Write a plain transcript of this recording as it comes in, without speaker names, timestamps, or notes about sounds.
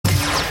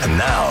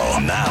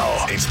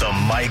Now, it's the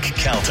Mike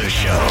Calta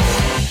Show.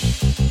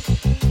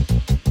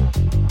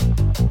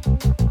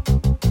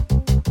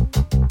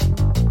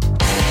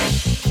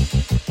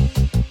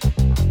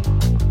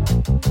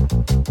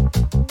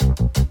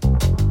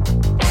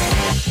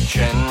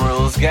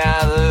 Generals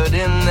gathered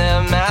in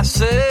their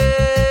masses,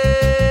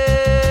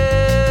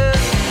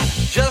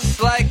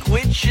 just like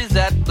witches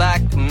at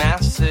black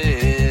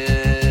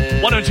masses.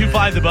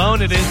 102.5 The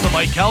Bone. It is the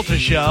Mike Calta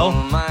Show.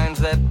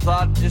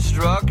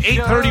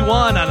 8:31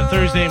 on a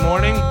Thursday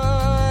morning.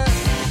 A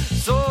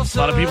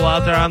lot of people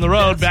out there on the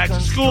road. Back to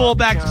school.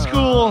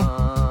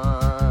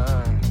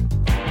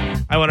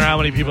 I wonder how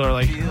many people are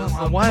like,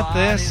 oh, what,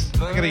 this?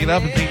 I gotta get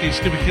up and take these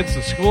stupid kids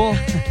to school?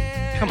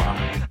 Come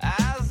on.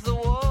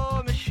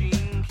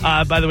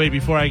 By the way,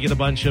 before I get a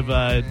bunch of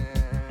DMs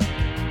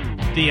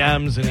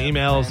and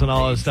emails and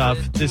all this stuff,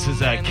 this is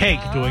Cake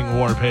doing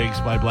War Pigs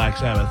by Black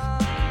Sabbath.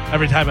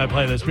 Every time I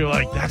play this, people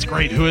are like, that's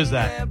great. Who is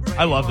that?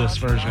 I love this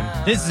version.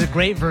 This is a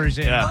great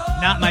version. Yeah.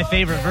 Not my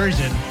favorite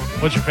version.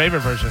 What's your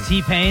favorite version?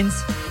 T-Pain's.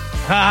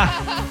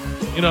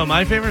 You know what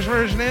my favorite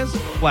version is?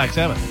 Black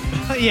Sabbath.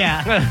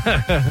 Yeah.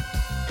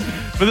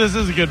 But this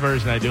is a good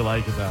version. I do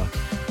like it, though.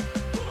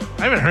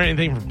 I haven't heard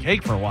anything from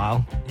Cake for a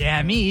while.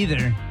 Yeah, me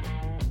either.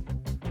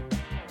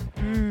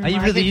 I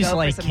really used to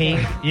like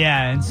Cake.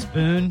 Yeah, and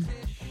Spoon.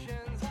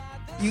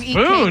 You eat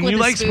Spoon? cake with You a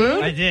like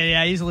Spoon? I did,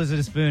 yeah. I used to listen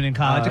to Spoon in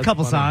college. A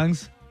couple funny.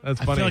 songs. That's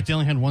I funny. feel like they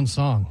only had one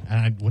song.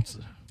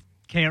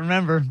 Can't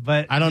remember,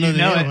 but I don't know the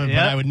name of it,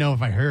 Yep. but I would know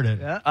if I heard it.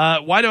 Yeah.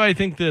 Why do I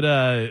think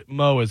that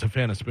Mo is a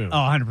fan of Spoon? Oh,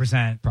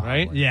 100%.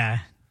 Right? Yeah.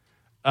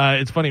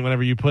 It's funny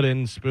whenever you put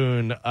in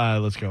Spoon,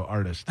 let's go,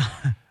 artist.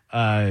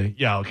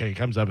 Yeah, okay, it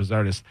comes up as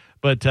artist.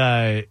 But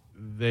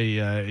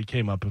it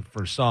came up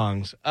for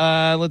songs.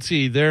 Let's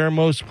see, their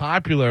most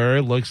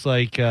popular looks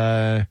like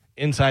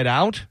Inside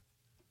Out.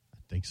 I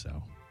think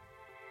so.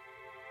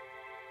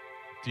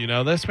 Do you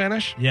know this,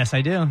 Spanish? Yes,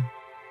 I do.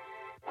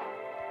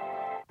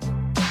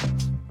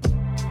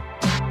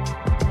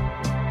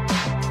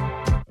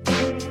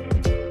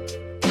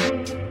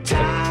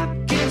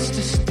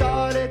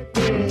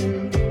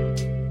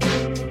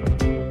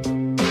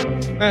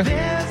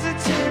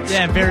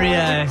 Yeah, very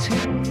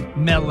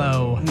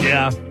mellow.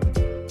 Yeah.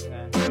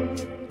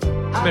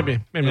 Maybe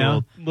Yeah.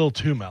 a little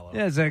too mellow.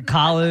 Yeah, it's like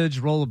college,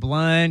 roll a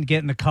blunt,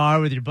 get in the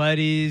car with your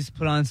buddies,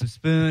 put on some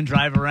Spoon,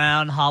 drive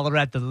around, holler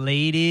at the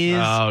ladies.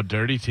 Oh,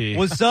 dirty tea.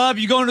 What's up?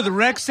 You going to the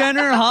rec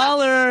center?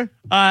 Holler.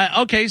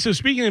 Okay, so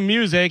speaking of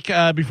music,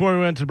 before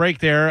we went to break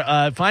there,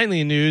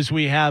 finally in news,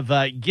 we have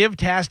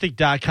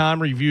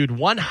GiveTastic.com reviewed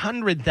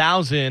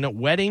 100,000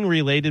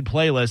 wedding-related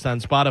playlists on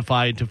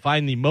Spotify to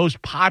find the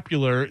most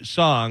popular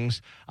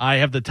songs. I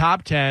have the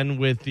top 10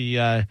 with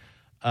the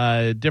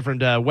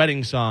different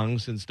wedding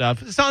songs and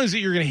stuff. Songs that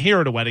you're going to hear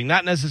at a wedding,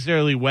 not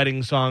necessarily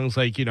wedding songs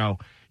like, you know,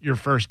 your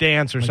first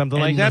dance or something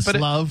like that. But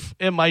Love.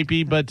 It might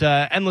be, but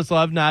Endless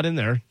Love, not in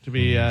there to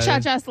be.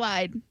 Cha-cha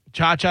slide.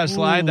 Cha-cha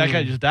slide. That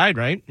guy just died,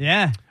 right?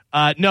 Yeah.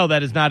 No,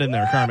 that is not in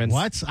there, Carmen.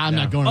 What? I'm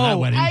not going to that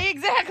wedding.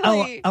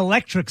 Exactly.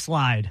 Electric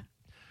slide.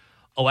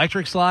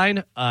 Electric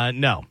slide?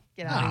 No.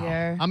 Get out of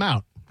here. I'm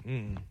out.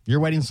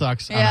 Your wedding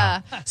sucks. I'm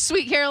Yeah. out.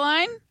 Sweet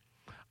Caroline.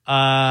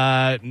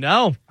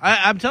 No.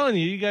 I'm telling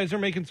you, you guys are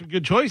making some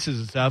good choices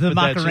and stuff, The but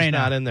that's just Macarena.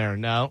 not in there.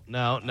 No.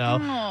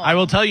 I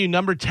will tell you,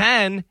 number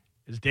 10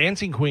 is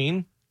Dancing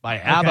Queen by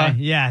ABBA. Okay.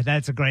 Yeah,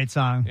 that's a great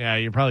song. Yeah,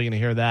 you're probably going to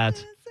hear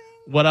that.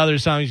 What other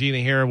songs are you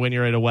going to hear when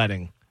you're at a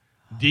wedding?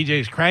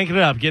 DJ's cranking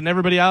it up, getting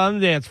everybody out on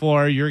the dance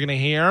floor. You're going to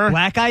hear...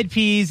 Black Eyed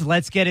Peas,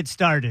 Let's Get It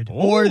Started.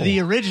 Oh. Or the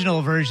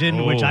original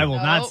version, which I will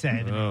not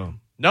say. Oh.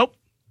 Nope.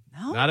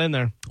 No? Not in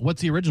there.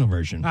 What's the original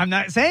version? I'm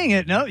not saying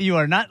it. No, you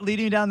are not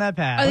leading me down that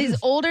path. Are these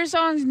older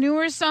songs,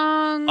 newer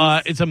songs?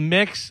 It's a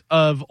mix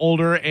of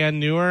older and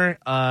newer.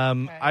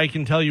 I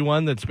can tell you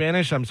one that's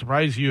Spanish. I'm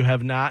surprised you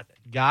have not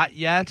got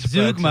yet. but-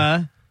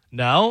 Zugma.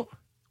 No.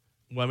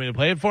 Want me to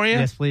play it for you?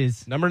 Yes,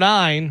 please. Number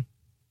 9.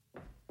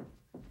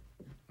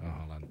 Oh,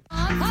 hold on.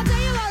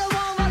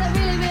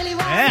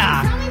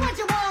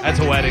 Yeah. That's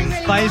a wedding.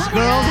 Spice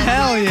Girls?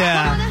 Hell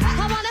yeah.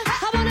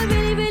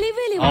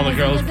 All the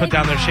girls put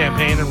down their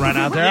champagne and run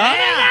out there.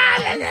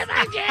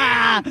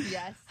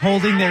 Yes.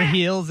 Holding their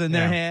heels in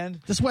their Yeah. hand.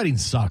 This wedding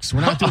sucks. We're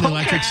not doing the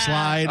electric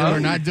slide. We're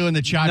not doing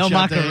the cha-cha No thing.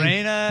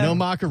 Macarena. No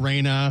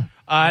Macarena.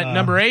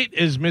 Number 8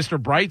 is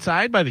Mr.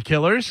 Brightside by the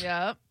Killers.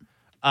 Yep.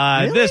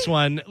 Really? This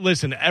one,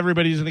 listen,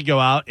 everybody's going to go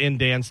out and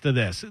dance to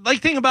this. Like,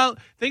 think about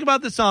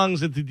the songs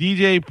that the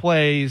DJ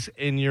plays,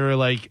 and you're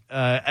like,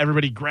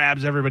 everybody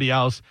grabs everybody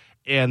else,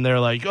 and they're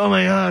like, oh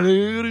my God, I'm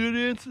going to go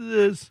dance to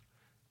this.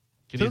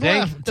 Can To you the think?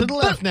 left. To the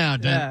left now.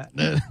 Yeah.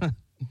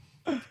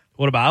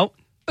 What about?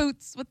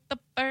 Boots with the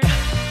bird.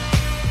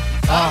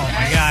 Oh,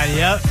 my God.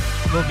 Yep.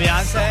 Little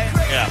Beyonce.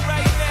 Yeah.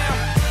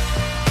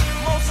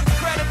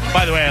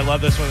 By the way, I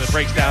love this one that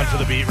breaks down to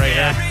the beat right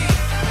here.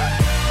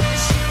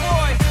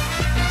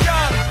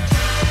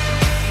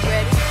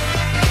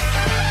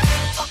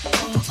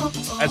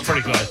 That's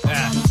pretty good.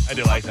 Yeah, I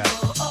do like that.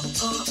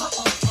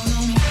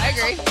 I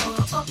agree.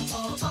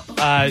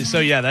 So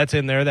yeah, that's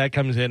in there. That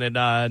comes in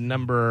at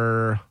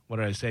number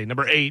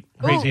 8,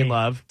 Crazy in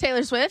Love.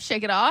 Taylor Swift,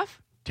 Shake It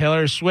Off.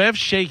 Taylor Swift,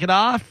 Shake It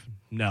Off.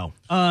 No.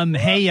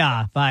 Hey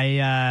Ya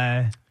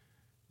by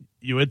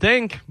You would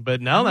think,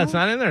 but no, that's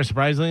not in there.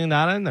 Surprisingly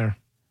not in there.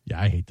 Yeah,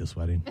 I hate this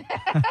wedding.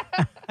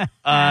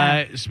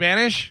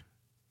 Spanish.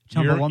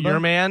 Chumbawamba? Your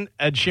man,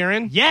 Ed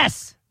Sheeran.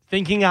 Yes.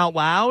 Thinking Out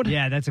Loud.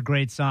 Yeah, that's a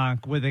great song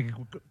where the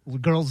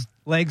girl's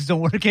legs don't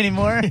work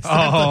anymore.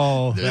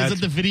 Oh, Is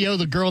it the video,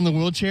 the girl in the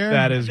wheelchair?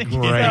 that is great.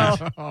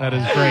 That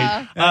is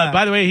great.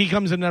 By the way, he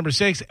comes in number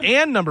 6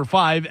 and number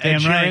 5. Ed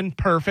Damn right. Sheeran,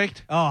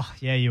 perfect. Oh,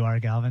 yeah, you are,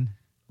 Galvin.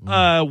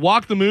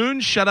 Walk the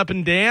Moon, Shut Up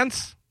and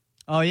Dance.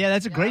 Oh, yeah,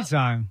 that's a great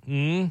song.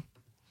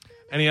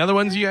 Any other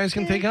ones you guys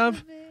can think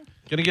of?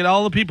 Gonna get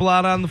all the people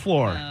out on the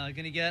floor.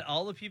 Gonna get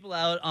all the people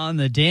out on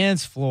the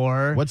dance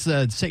floor. What's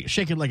the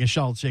shake it like a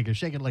salt shaker?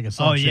 Shake it like a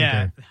salt Oh,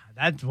 yeah. shaker.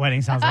 That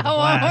wedding sounds like a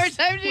One more blast.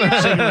 time, Shake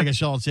it like a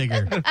salt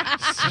shaker.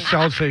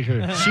 Salt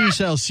shaker. She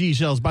sells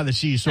seashells by the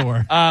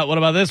seashore. What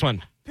about this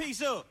one?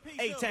 Peace up,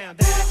 A-Town.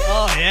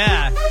 Oh,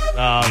 yeah.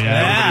 Oh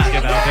yeah, everybody's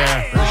getting out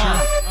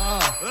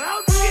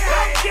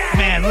there.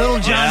 Man, Little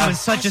John Yeah. was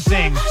such a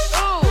thing.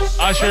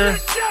 Usher,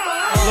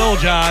 Lil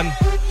Jon,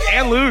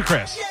 and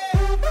Ludacris.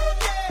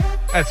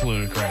 That's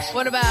ludicrous.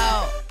 What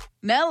about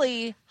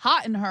Nelly,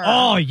 Hot in Her?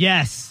 Oh,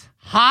 yes.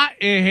 Hot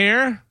in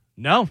here?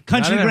 No.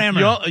 Country not in Grammar.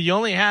 there. You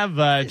only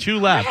have 2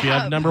 left. You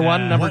have number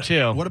 1 and number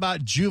 2. What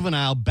about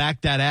Juvenile,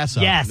 Back That Ass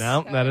Up? Yes.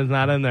 No, that is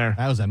not in there.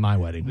 That was at my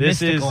wedding.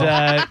 This Mystical.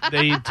 is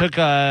they took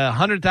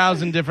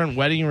 100,000 different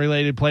wedding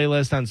related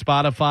playlists on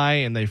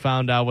Spotify, and they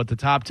found out what the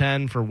top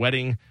 10 for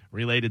wedding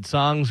related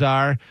songs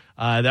are.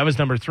 That was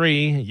number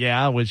 3,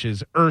 which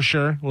is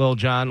Usher, Lil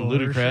Jon,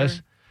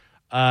 Ludacris.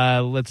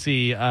 Let's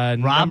see,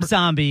 Rob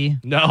Zombie.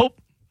 Nope.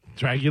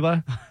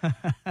 Dracula.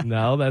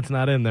 No, that's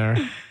not in there.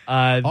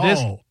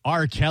 This.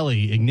 R.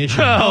 Kelly,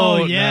 Ignition.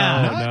 Oh,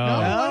 yeah. No.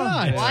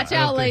 Why not? Watch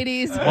out,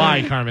 ladies.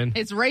 Why, Carmen?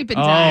 It's raping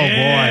Oh, time. boy.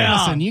 Yeah.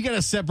 Listen, you got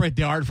to separate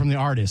the art from the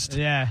artist.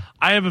 Yeah.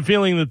 I have a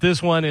feeling that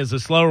this one is a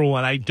slower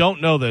one. I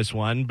don't know this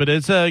one, but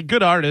it's a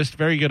good artist,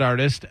 very good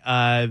artist.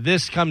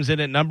 This comes in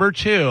at number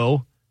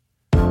 2,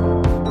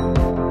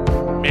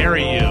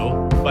 Marry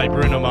You by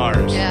Bruno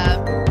Mars. Yeah.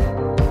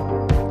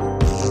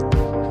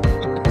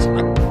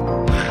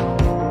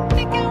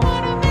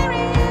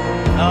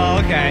 Oh,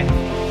 okay.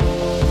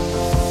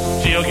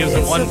 Gio gives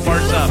it 1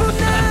 thumbs up.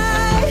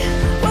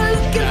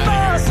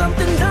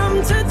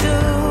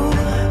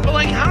 But,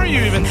 like, how are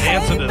you even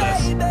dancing to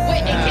this?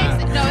 Wait,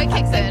 it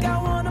kicks in.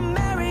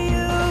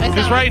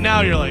 Because right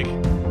now you're like, you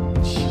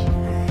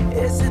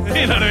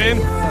know what I mean?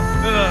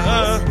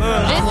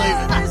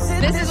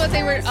 This is what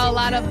they were. A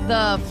lot of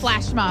the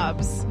flash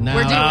mobs No.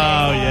 were doing. Oh,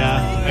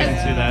 yeah. I can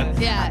see that.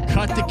 Yeah.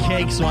 Cut the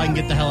cake so I can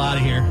get the hell out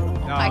of here.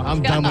 My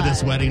I'm done with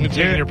this God. wedding. You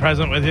taking your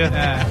present with you? You're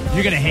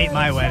going to hate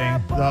my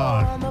wedding.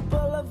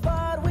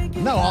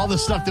 No, all the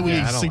stuff that we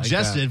Yeah, I don't like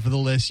suggested for the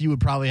list, you would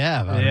probably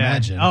have, I would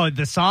imagine. Oh,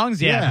 the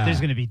songs? Yeah. Yeah. But there's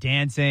going to be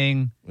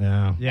dancing.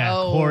 Yeah. Yeah.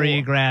 Oh.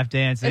 Choreographed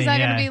dancing. Is that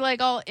yeah. going to be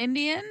like all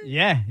Indian?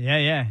 Yeah.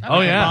 Oh,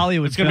 yeah.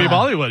 Bollywood. It's gonna be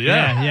style. Bollywood,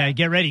 yeah. Yeah.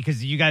 Get ready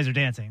because you guys are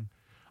dancing.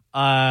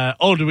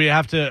 Do we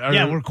have to?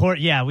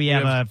 Yeah, we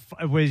have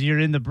you're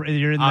in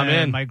I'm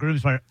in. my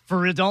groom's part.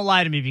 Don't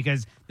lie to me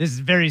because this is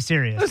very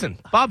serious. Listen,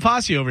 Bob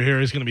Fosse over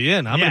here is going to be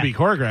in. I'm going Yeah. to be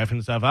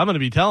choreographing stuff. I'm going to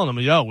be telling him,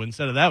 yo,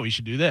 instead of that, we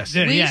should do this.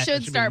 Yeah. We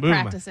should be start moving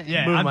my- practicing.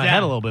 Yeah. Move I'm my down.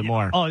 head a little bit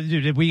more. Oh,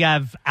 dude, we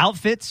have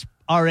outfits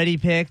already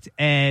picked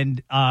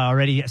and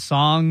already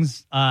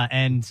songs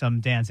and some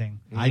dancing.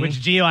 Which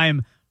Gio, I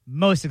am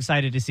most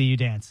excited to see you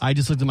dance. I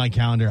just looked at my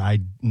calendar.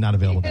 I'm not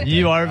available that day.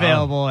 You are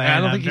available. I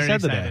and don't I'm think he very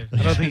said the excited. day.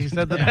 I don't think he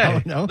said the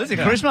day. No, Listen,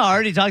 Krishma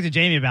already talked to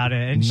Jamie about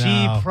it, and she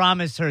No.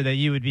 promised her that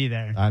you would be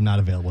there. I'm not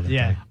available that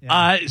Yeah. day.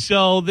 yeah.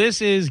 So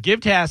this is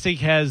Givetastic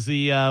has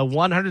the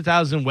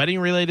 100,000 wedding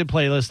related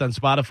playlist on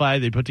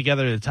Spotify. They put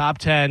together the top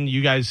 10.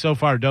 You guys so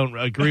far don't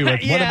agree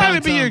with. Yeah. What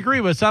about you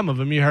agree with some of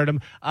them? You heard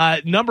them.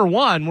 Number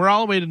 1, we're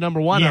all the way to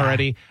number 1 Yeah.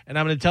 already, and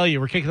I'm going to tell you,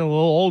 we're kicking a little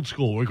old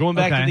school. We're going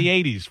back Okay. to the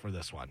 80s for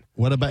this one.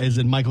 What about, is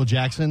it Michael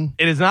Jackson?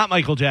 It is not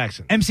Michael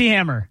Jackson. MC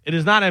Hammer. It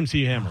is not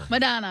MC Hammer.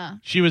 Madonna.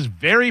 She was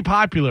very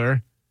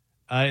popular.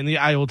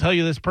 I will tell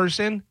you, this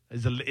person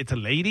it's a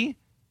lady,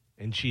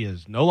 and she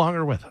is no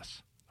longer with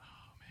us.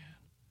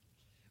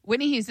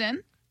 Whitney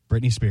Houston.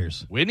 Britney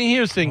Spears. Whitney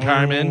Houston,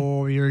 Carmen.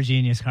 Oh, you're a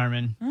genius,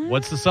 Carmen.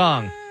 What's the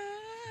song?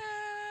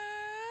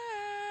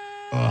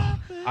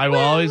 I Will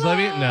Always Love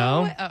You?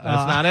 No, that's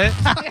not it.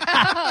 You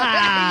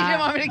didn't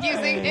want me to keep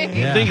singing.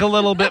 Yeah. Think a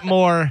little bit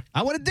more.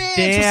 I want to dance,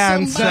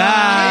 Dance. with somebody.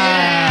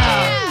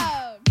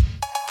 Yeah.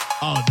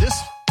 Oh,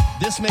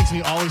 this makes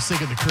me always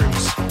think of the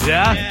cruise.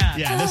 Yeah?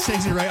 Yeah, this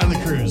takes me right on the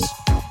cruise.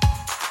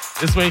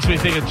 This makes me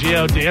think of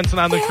Gio dancing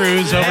on the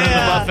cruise over to the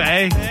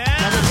buffet.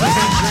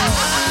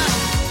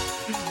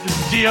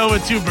 Gio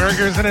with 2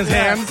 burgers in his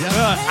hands. Yep.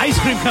 Ice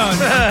cream cones.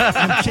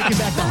 I'm kicking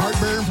back the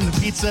heartburn from the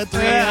pizza at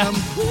 3 a.m.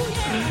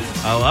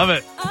 I love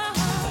it.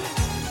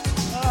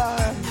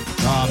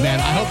 Oh, man.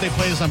 I hope they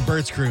play this on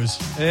Bert's Cruise.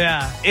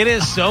 Yeah. It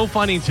is so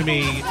funny to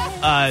me.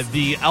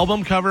 The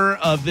album cover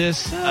of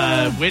this,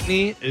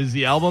 Whitney, is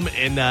the album,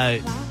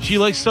 and she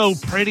looks so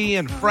pretty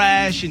and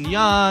fresh and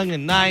young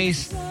and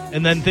nice.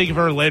 And then think of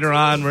her later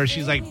on where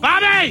she's like,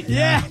 Bobby!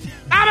 Yeah.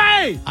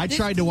 Bobby! I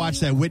tried to watch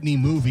that Whitney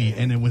movie,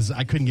 and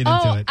I couldn't get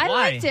into it. I Why?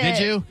 liked it. Did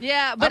you?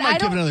 Yeah, but I might I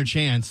give it don't. another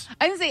chance.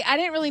 I didn't say I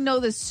didn't really know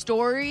the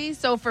story,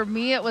 so for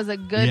me it was a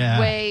good Yeah.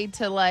 way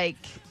to like.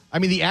 I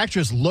mean, the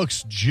actress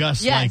looks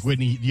just Yes. like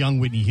young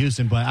Whitney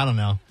Houston, but I don't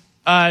know.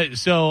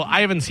 So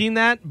I haven't seen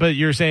that, but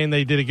you're saying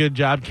they did a good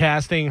job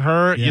casting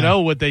her. Yeah. You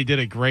know what they did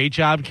a great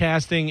job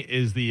casting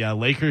is the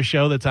Lakers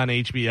show that's on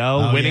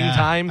HBO, Oh, Winning yeah.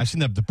 Time. I've seen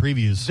the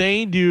previews.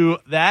 They do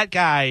that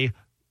guy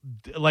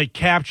like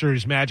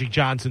captures Magic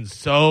Johnson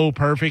so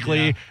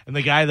perfectly, Yeah. and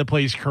the guy that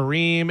plays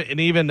Kareem and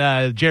even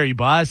Jerry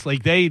Buss,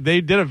 like they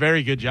did a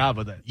very good job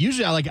with it.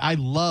 Usually, I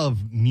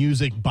love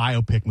music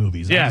biopic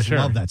movies. Yeah, I just sure.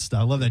 love that stuff.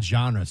 I love that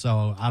genre.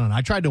 So I don't know.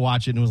 I tried to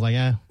watch it and was like,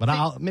 but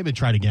I'll maybe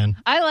try it again.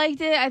 I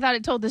liked it. I thought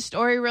it told the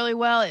story really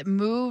well. It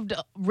moved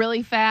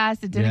really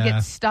fast. It didn't Yeah.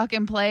 get stuck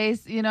in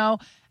place, you know.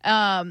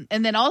 And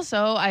then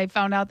also I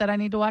found out that I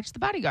need to watch The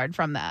Bodyguard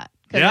from that.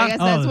 Because Yeah? I guess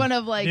that's Oh, one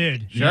of like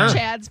dude. Sure.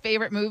 Chad's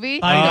favorite movie.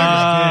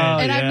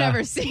 Bodyguard is and yeah. I've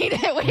never seen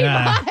it. Wait,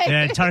 Yeah. why?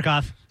 Yeah,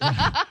 Tarkov.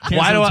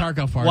 Why do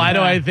Why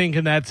I think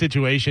in that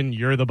situation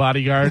you're the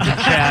bodyguard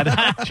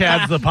and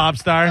Chad's the pop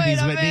star? Wait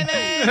He's a Whitney.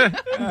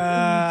 minute.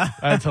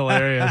 That's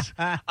hilarious.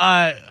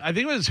 I think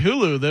it was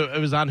Hulu. It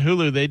was on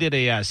Hulu. They did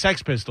a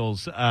Sex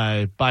Pistols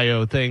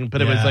bio thing,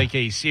 but it was Yeah. like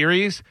a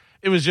series.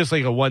 It was just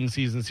like a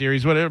one-season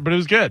series, whatever, but it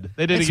was good.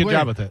 They did a good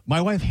job with it.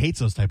 My wife hates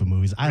those type of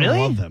movies. I Really?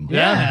 love them.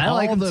 Yeah, I All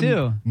like them the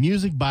too.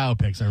 Music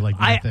biopics are like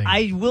my thing.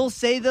 I will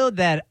say, though,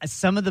 that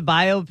some of the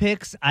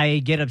biopics I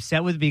get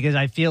upset with because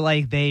I feel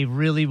like they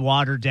really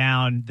water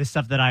down the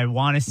stuff that I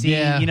want to see.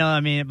 Yeah. You know what I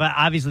mean? But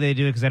obviously they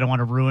do it because they don't want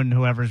to ruin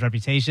whoever's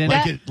reputation.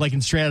 like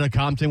in Straight Outta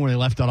Compton where they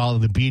left out all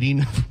of the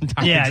beating. From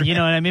Dr. Yeah, Dre. you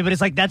know what I mean? But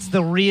it's like that's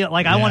the real,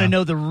 like I want Yeah. to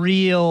know the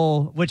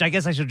real, which I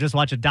guess I should just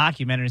watch a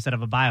documentary instead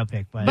of a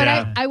biopic. But, But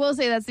I will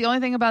say that's the only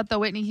thing about the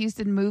Whitney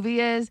Houston movie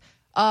is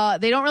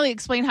they don't really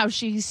explain how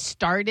she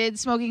started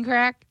smoking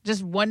crack.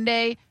 Just one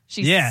day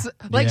she's Yeah.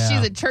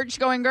 she's a church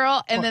going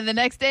girl, and then the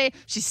next day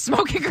she's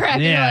smoking crack.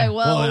 Yeah. And you're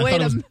like, well, I wait thought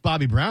a it was minute.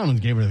 Bobby Brown who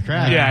gave her the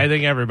crack. Yeah, I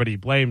think everybody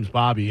blames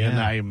Bobby, and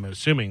Yeah. I'm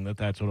assuming that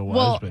that's what it was.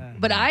 Well,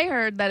 but I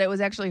heard that it was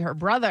actually her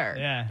brother.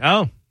 yeah.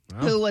 oh,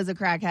 Who was a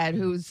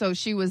crackhead? So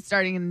she was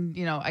starting, and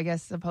I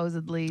guess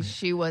supposedly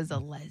she was a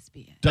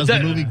lesbian. Does the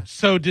movie?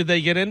 So did they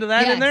get into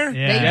that Yes, in there?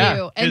 Yeah. they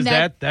do. because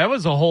And that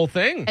was a whole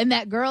thing. And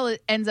that girl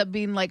ends up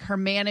being like her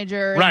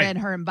manager, Right. and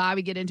then her and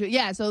Bobby get into it.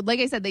 Yeah, so like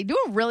I said, they do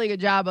a really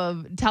good job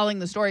of telling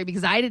the story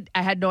because I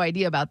had no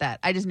idea about that.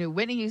 I just knew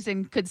Whitney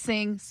Houston could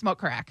sing, smoke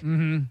crack.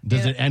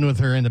 Does it end with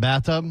her in the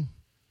bathtub?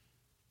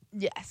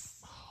 Yes.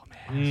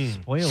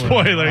 Spoiler.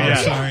 Spoiler, Oh, yeah.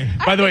 sorry.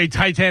 By the way,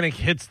 Titanic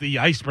hits the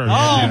iceberg.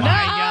 Oh, Yeah. my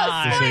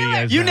God. Just so you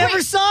guys You know.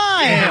 never saw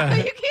it. Yeah.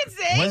 You can't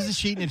say. Was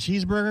she eating a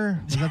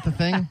cheeseburger? Was that the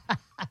thing? I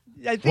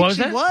think What was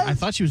she that? was. I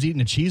thought she was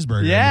eating a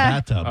cheeseburger Yeah. in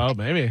the bathtub. Oh,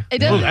 maybe. It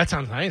doesn't- Ooh, that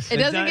sounds nice. It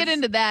doesn't does. get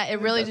into that.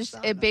 It really just,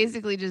 it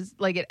basically just,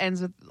 like, it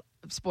ends with,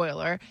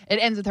 spoiler, it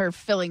ends with her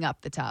filling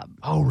up the tub.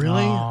 Oh,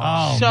 really?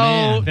 Oh, So-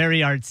 man. Very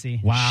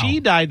artsy. Wow.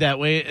 She died that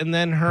way, and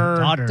then her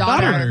Daughter.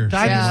 Daughter.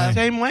 died Yeah. the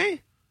same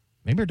way.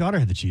 Maybe her daughter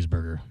had the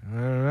cheeseburger. I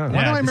don't know. Why Yeah, do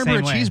I the remember a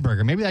same way.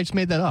 cheeseburger? Maybe I just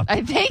made that up.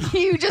 I think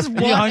you just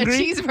want a hungry?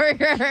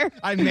 cheeseburger.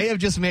 I may have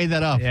just made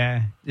that up.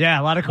 Yeah. Yeah,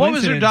 a lot of What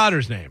was her coincidence.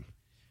 daughter's name?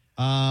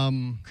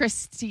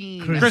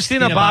 Christine.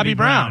 Christina Bobby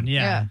Brown.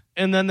 Yeah. Yeah.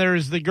 And then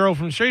there's the girl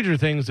from Stranger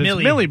Things. It's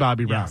Millie. Millie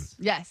Bobby Brown. Yes.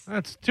 Yes.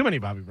 That's too many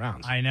Bobby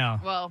Browns, I know.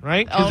 Well,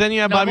 right? Because then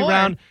you have no Bobby more.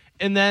 Brown,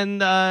 and then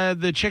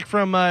the chick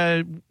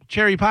from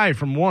Cherry Pie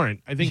from Warrant.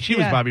 I think she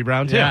was Yeah. Bobby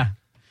Brown too. Yeah.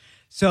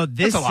 So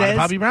this That's a lot of says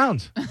Bobby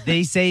Browns.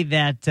 they say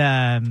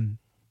that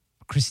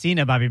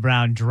Christina Bobby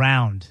Brown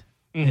drowned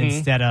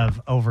instead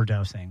of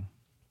overdosing.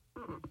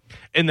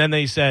 And then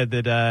they said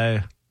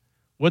that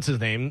what's his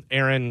name,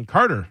 Aaron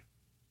Carter.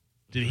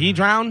 Did he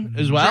drown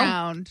as well?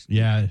 Drowned.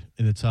 Yeah,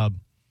 in the tub.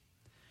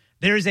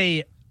 There's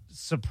a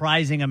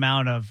surprising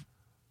amount of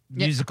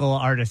Yeah. musical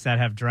artists that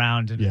have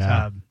drowned in the Yeah.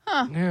 tub.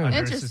 Huh. Yeah. Under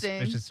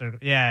Interesting. suspicious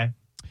yeah.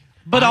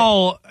 But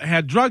all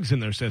had drugs in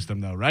their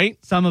system, though, right?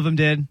 Some of them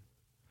did.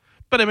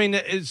 But I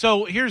mean,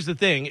 so here's the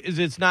thing: is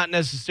it's not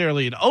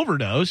necessarily an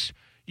overdose.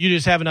 You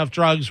just have enough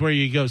drugs where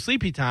you go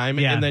sleepy time,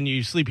 Yeah. and then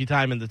you sleepy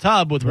time in the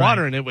tub with Right.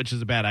 water in it, which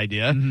is a bad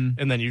idea,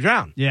 and then you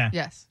drown. Yeah.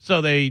 Yes.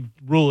 So they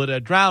rule it a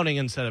drowning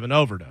instead of an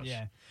overdose.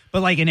 Yeah.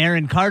 But like in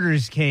Aaron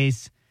Carter's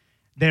case,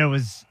 there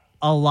was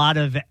a lot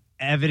of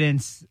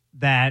evidence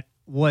that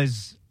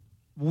was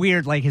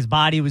weird. Like his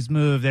body was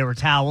moved. There were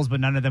towels, but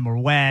none of them were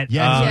wet.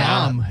 Yeah, his Yeah.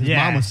 mom. His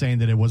Yeah. mom was saying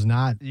that it was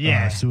not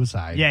Yeah.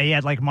 suicide. Yeah, he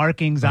had like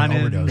markings By on it.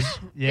 overdose.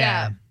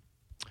 Yeah.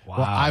 Wow.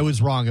 Well, I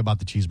was wrong about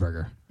the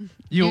cheeseburger.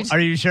 Are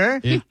you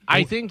sure?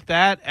 I think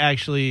that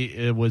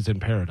actually was in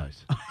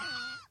paradise.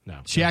 No.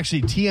 She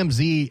actually,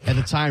 TMZ at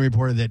the time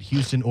reported that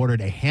Houston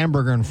ordered a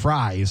hamburger and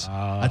fries,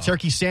 a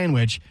turkey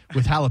sandwich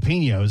with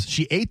jalapenos.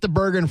 She ate the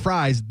burger and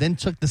fries, then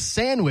took the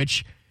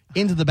sandwich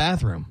into the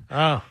bathroom.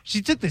 Oh.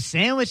 She took the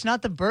sandwich,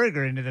 not the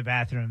burger, into the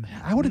bathroom.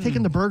 I would have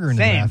taken the burger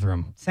into Same. the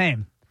bathroom.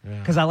 Same.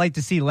 Because I like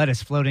to see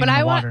lettuce floating But in the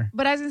I water.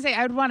 But I was gonna say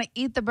I would want to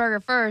eat the burger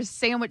first.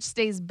 Sandwich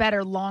stays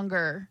better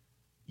longer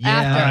Yeah.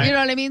 after. Right. You know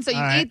what I mean? So you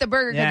All right. eat the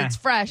burger because Yeah. it's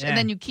fresh, Yeah. and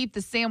then you keep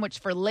the sandwich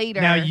for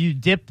later. Now you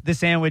dip the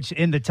sandwich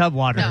in the tub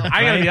water. No. I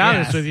gotta right? be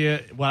honest Yes. with you.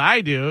 What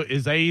I do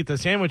is I eat the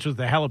sandwich with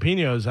the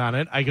jalapenos on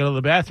it. I go to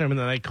the bathroom and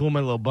then I cool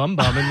my little bum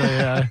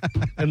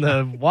in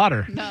the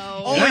water. no.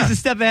 Always a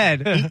step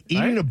ahead.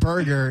 Eating a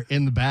burger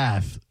in the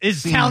bath.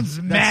 Sounds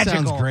that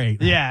magical. sounds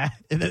great. Yeah.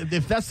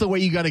 If that's the way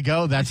you got to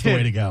go, that's the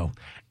way to go.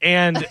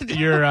 And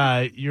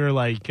you're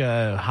like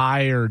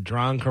high or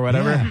drunk or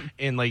whatever, Yeah.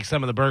 and like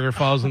some of the burger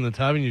falls in the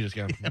tub, and you just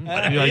go,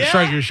 you like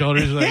shrug your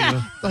shoulders, like,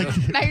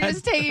 Like, Now you're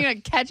just taking a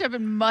ketchup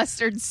and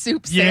mustard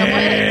soup sandwich.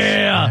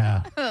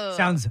 yeah. yeah.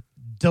 Sounds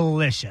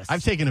delicious.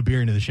 I've taken a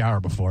beer into the shower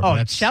before. oh, but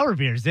that's shower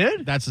beers,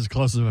 dude. That's as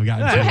close as I've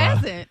gotten Who to.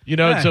 hasn't? You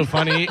know what's so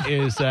funny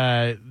is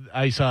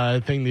I saw a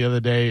thing the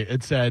other day.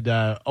 It said,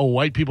 "Oh,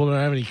 white people don't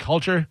have any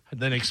culture." And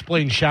then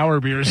explain shower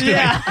beers. To me.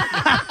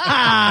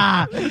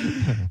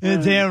 You're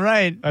damn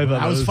right. I, thought I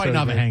that was fighting so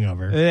off a great.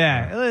 hangover.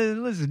 Yeah.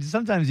 Listen,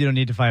 sometimes you don't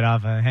need to fight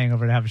off a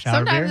hangover to have a shower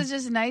Sometimes beer. it's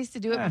just nice to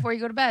do it before you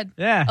go to bed.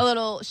 Yeah. A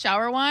little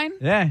shower wine.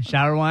 Yeah,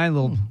 shower wine,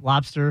 little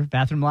lobster,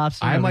 bathroom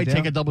lobster. I no might big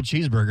take deal. a double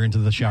cheeseburger into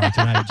the shower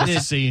tonight just to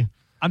see.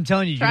 I'm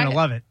telling you, you're Try going to it.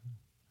 love it.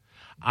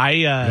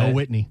 Go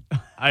Whitney.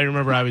 I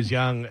remember I was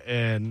young,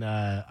 and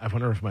I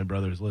wonder if my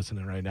brother's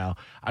listening right now.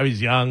 I was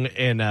young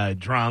and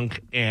drunk,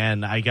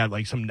 and I got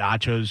like some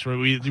nachos.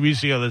 We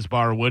used to go to this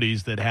bar,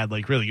 Woody's, that had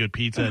like really good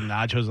pizza and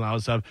nachos and all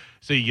that stuff.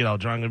 So you get all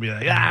drunk and be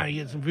like,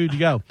 you get some food to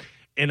go.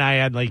 And I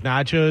had like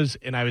nachos,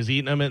 and I was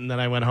eating them, and then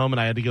I went home and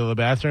I had to go to the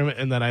bathroom,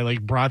 and then I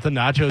like brought the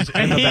nachos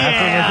in the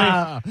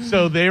bathroom with me.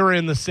 So they were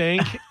in the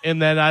sink,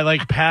 and then I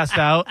like passed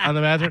out on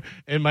the bathroom,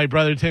 and my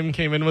brother Tim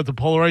came in with the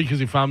Polaroid because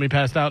he found me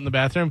passed out in the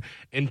bathroom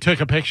and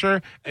took a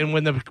picture. And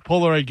when the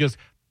Polaroid goes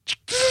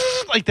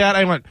like that,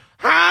 I went,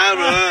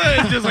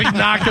 and just like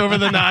knocked over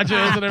the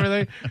nachos and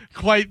everything.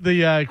 Quite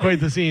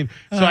the scene.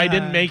 So I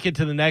didn't make it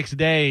to the next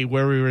day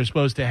where we were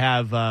supposed to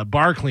have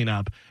bar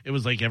cleanup. It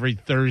was like every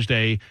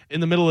Thursday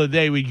in the middle of the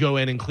day we'd go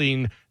in and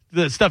clean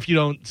the stuff you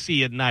don't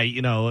see at night,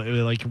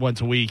 like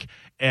once a week.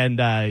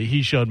 And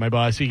he showed my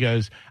boss. He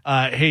goes,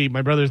 "Hey,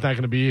 my brother's not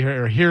going to be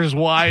here. Here's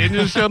why." And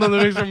just showed him the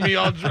picture of me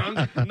all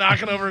drunk,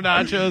 knocking over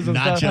nachos and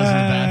Nachos stuff. in the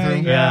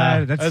bathroom. God,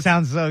 that That's-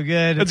 sounds so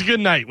good. It's a good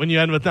night when you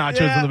end with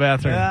nachos in the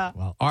bathroom. Yeah.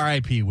 Well,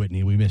 R.I.P.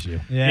 Whitney. We miss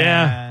you.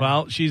 Yeah,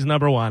 well, she's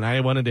number one.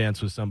 I want to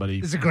dance with somebody.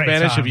 It's a great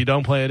Spanish. song. If you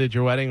don't play it at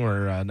your wedding,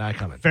 we're not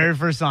coming. Very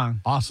first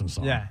song. Awesome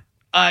song. Yeah.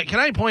 Can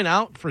I point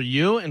out for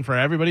you and for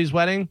everybody's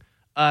wedding,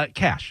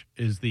 cash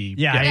is the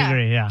Yeah, gift. I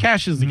agree. Yeah.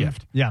 Cash is the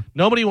gift. Yeah.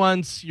 Nobody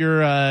wants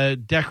your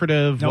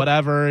decorative Nope.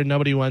 whatever, and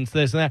nobody wants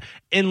this and that,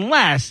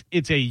 unless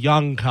it's a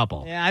young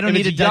couple. Yeah, I don't If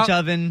need a it's Dutch young-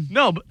 oven.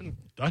 No, but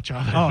Dutch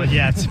oven. Oh,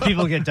 yeah.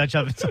 People get Dutch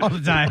ovens all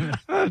the time.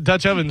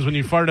 Dutch ovens when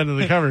you fart under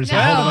the covers.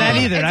 No, Hold don't on. that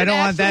either. it's I an don't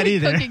want that absolute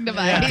either. Cooking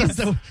device.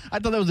 I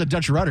thought that was a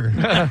Dutch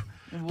rudder.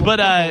 But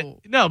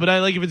no, but I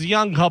like if it's a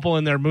young couple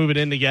and they're moving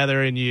in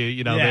together and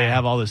you know Yeah. they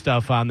have all this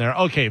stuff on there.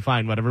 Okay,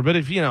 fine, whatever. But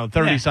if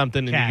 30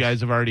 something and Cash. you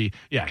guys have already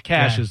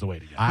cash Yeah. is the way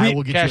to go. I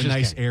will get Cash you a is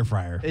nice king. air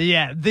fryer.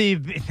 Yeah,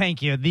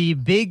 thank you. The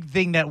big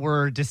thing that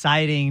we're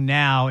deciding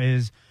now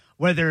is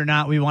whether or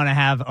not we want to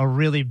have a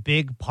really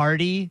big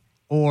party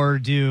or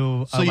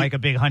do So like a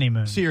big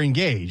honeymoon. So you're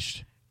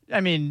engaged. I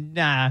mean,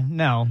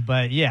 no,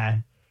 but yeah.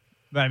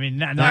 But I mean,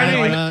 no,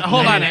 I mean,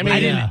 hold on, I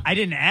mean, I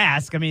didn't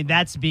ask. I mean,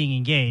 that's being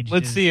engaged.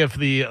 Let's see if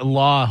the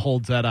law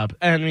holds that up.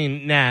 I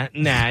mean, nah,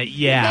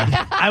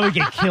 yeah. I would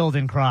get killed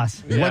in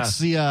cross. Yeah.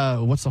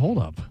 What's the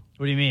holdup?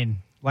 What do you mean?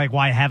 Like,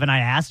 why haven't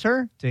I asked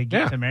her to get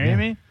Yeah. to marry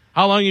me?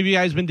 How long have you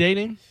guys been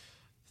dating?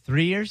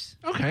 3 years?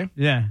 Okay.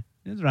 Yeah,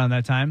 it was around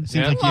that time.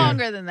 Yeah. Like you're-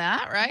 Longer than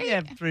that, right?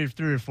 Yeah, three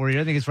or 4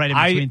 years. I think it's right in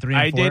between 3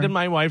 and 4. I dated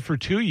my wife for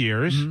 2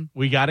 years. Mm-hmm.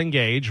 We got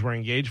engaged. We're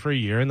engaged for a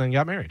year and then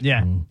got married.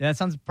 Yeah, that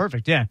sounds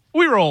perfect. Yeah,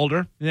 We were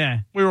older. yeah.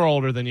 We were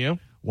older than you.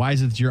 Why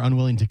is it that you're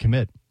unwilling to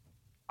commit?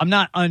 I'm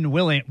not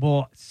unwilling.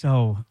 Well,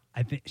 so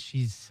I think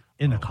she's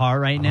in the car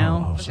right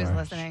now. She's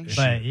listening.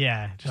 But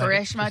yeah,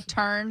 Karishma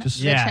turned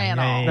the yeah,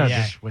 channel. yeah, No,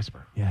 yeah. just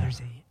whisper. There's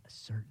a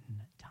certain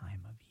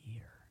time of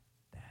year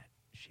that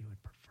she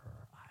would prefer.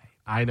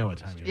 I know what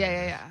time it is.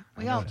 Yeah.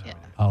 We all. Yeah.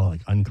 Oh,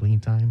 like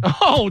unclean time?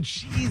 Oh,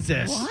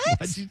 Jesus.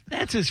 What?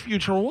 That's his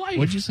future wife.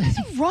 What'd you say?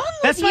 Wrong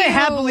That's with my you?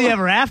 happily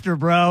ever after,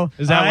 bro.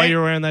 Is that All why right?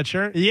 you're wearing that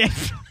shirt? Yeah.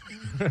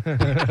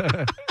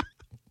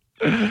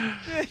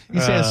 You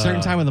say a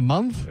certain time of the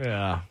month?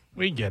 Yeah,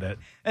 we get it.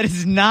 That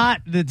is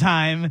not the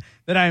time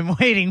that I'm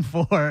waiting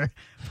for.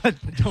 But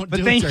Don't but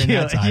do it thank during you.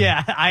 that time.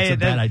 Yeah, That's a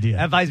bad idea.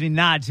 That advised me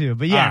not to.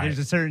 But yeah, All right. there's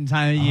a certain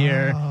time of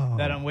year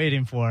that I'm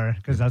waiting for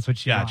because that's what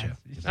she Gotcha.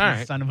 wants. She's All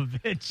right. Son of a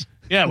bitch.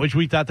 Yeah, which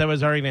we thought that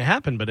was already going to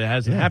happen, but it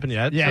hasn't happened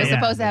yet. Yeah, It was yeah.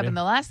 supposed to happen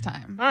the last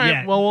time. All right.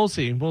 Yeah. Well, we'll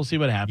see. We'll see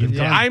what happens.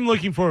 Yeah. I'm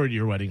looking forward to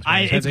your wedding. Spence. I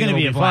It's think gonna it'll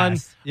be a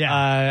blast. fun.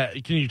 Yeah.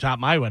 Can you top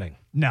my wedding?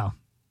 No.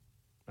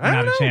 I Not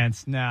don't a know.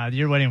 chance. No,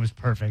 your wedding was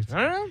perfect.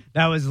 I don't know.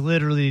 That was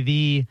literally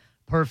the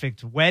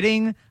perfect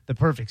wedding, the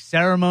perfect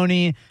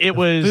ceremony.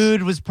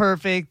 Food was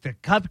perfect, the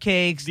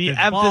cupcakes, the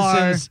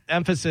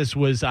emphasis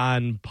was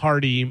on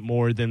party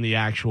more than the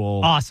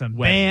actual awesome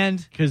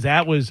band. Because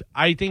that was,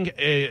 I think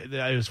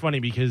it was funny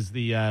because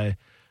the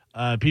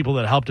people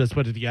that helped us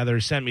put it together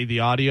sent me the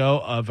audio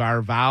of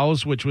our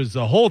vows, which was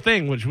the whole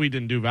thing, which we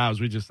didn't do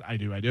vows. We just, I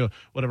do.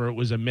 Whatever. It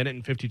was 1 minute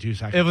and 52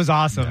 seconds. It was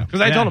awesome.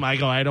 Because I told him,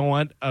 I don't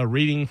want a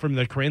reading from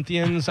the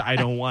Corinthians. I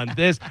don't want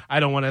this. I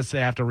don't want us to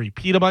have to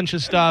repeat a bunch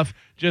of stuff.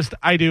 Just,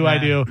 I do.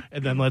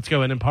 And then let's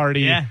go in and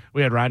party. Yeah.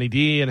 We had Ronnie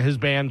D and his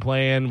band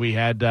playing. We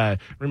had,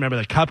 remember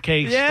the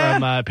cupcakes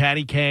from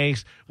Patty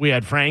Cakes. We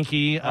had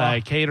Frankie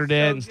catered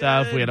it and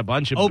stuff. good. We had a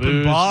bunch of Open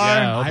booze. bar.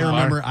 Yeah, I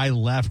remember I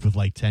left with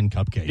like 10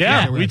 cupcakes.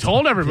 Yeah, we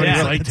told everybody,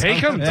 Yeah. we're like,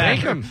 take them.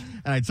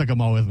 And I took them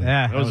all with me.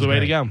 Yeah. That was the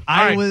way to go.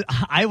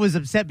 I was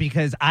upset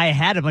because I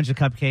had a bunch of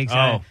cupcakes.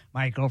 Oh.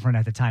 My girlfriend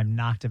at the time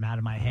knocked them out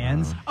of my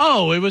hands.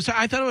 Oh,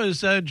 I thought it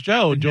was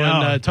Joe doing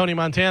No. Tony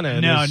Montana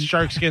in his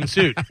sharkskin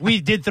suit. We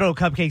did throw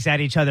cupcakes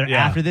at each other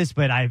Yeah. after this,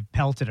 but I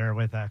pelted her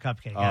with a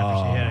cupcake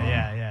after she hit it.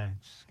 Yeah.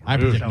 I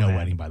predict So no bad.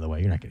 wedding, by the way.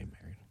 You're not getting married.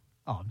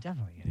 Oh, I'm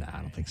definitely getting Nah,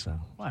 I don't think so.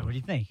 Why? What do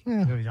you think?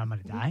 I'm going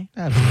to die?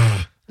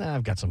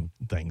 I've got some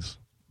things.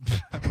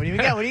 What do you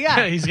got? What do you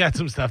got? He's got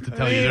some stuff to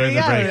tell What you do during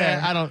the got break.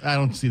 there? I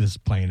don't see this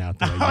playing out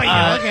the way. Oh,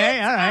 yeah. Okay.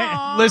 All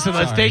right. Listen,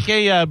 let's Sorry. take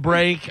a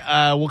break.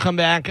 We'll come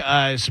back.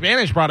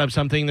 Spanish brought up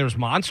something. There's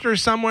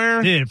monsters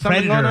somewhere. Dude,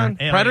 Something Predator. going on?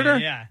 Alien, Predator?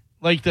 Yeah.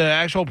 Like the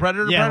actual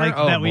Predator? Yeah, Predator?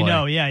 like that we boy.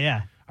 know.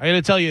 Yeah. I got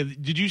to tell you,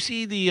 did you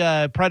see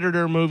the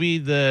Predator movie,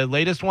 the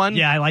latest one?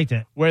 Yeah, I liked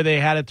it. Where they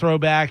had it throw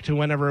back to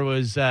whenever it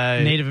was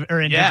Native or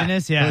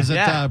indigenous, yeah. Was it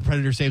Yeah.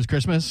 Predator Saves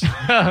Christmas?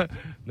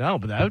 No,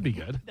 but that would be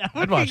good.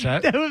 would I'd watch be,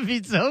 that. That would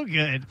be so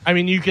good. I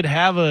mean, you could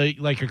have a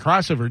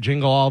crossover,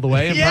 Jingle All the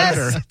Way and Yes,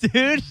 Predator.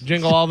 dude.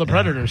 Jingle All the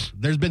Predators.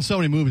 There's been so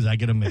many movies I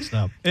get them mixed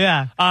up.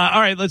 Yeah.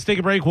 All right, let's take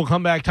a break. We'll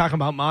come back talking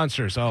about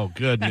monsters. Oh,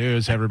 good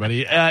news,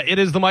 everybody. It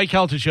is the Mike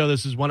Calta Show.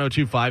 This is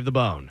 102.5 The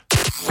Bone.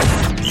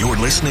 You're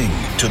listening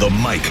to the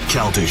Mike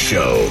Calta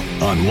Show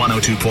on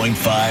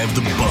 102.5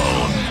 The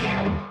Bone.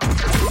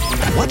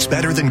 What's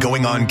better than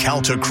going on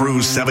Calta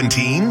Cruise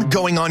 17?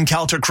 Going on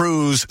Calta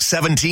Cruise 17.